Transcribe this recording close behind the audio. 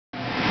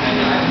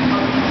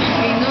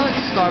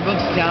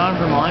Starbucks down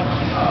in Vermont.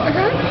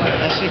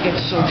 That shit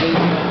gets so busy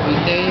on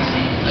weekdays,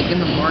 like in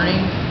the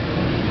morning.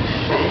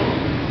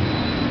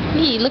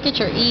 Hey, look at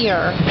your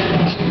ear.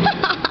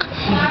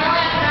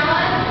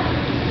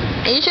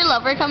 Is your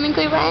lover coming,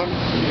 Brien?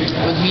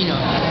 With me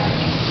now.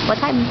 What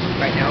time?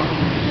 Right now.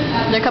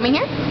 They're coming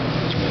here?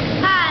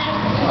 Hi.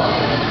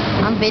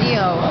 On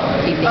video.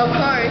 Of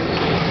course.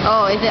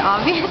 Oh, is it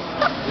obvious?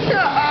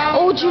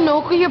 Oh, do you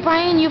know,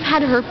 Brien, you've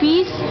had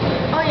herpes?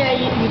 Oh yeah,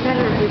 you've had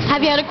herpes.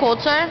 Have you had a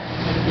cold sore?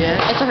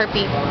 Yeah. It's a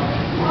herpes.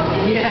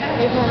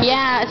 Yeah.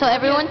 Yeah, so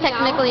everyone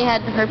technically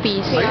had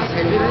herpes.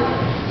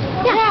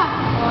 Yeah.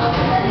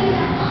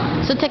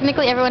 So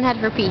technically everyone had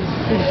herpes.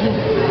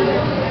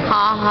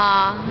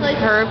 Haha. Like,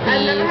 herpes.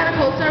 I've never had a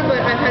cold sore,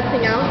 but I've had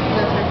something else.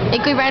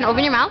 Hey, Brien,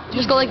 open your mouth.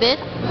 Just go like this.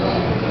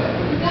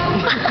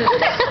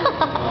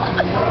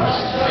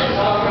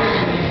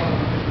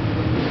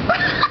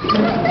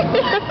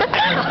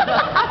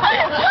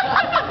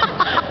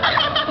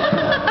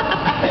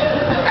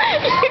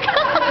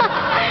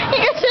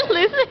 You're just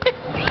losing.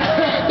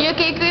 You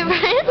okay,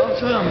 Brien? Don't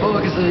show them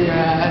bugs in your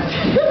ass.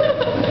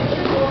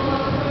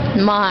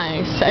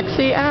 My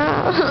sexy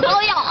ass.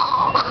 Oh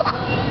yeah.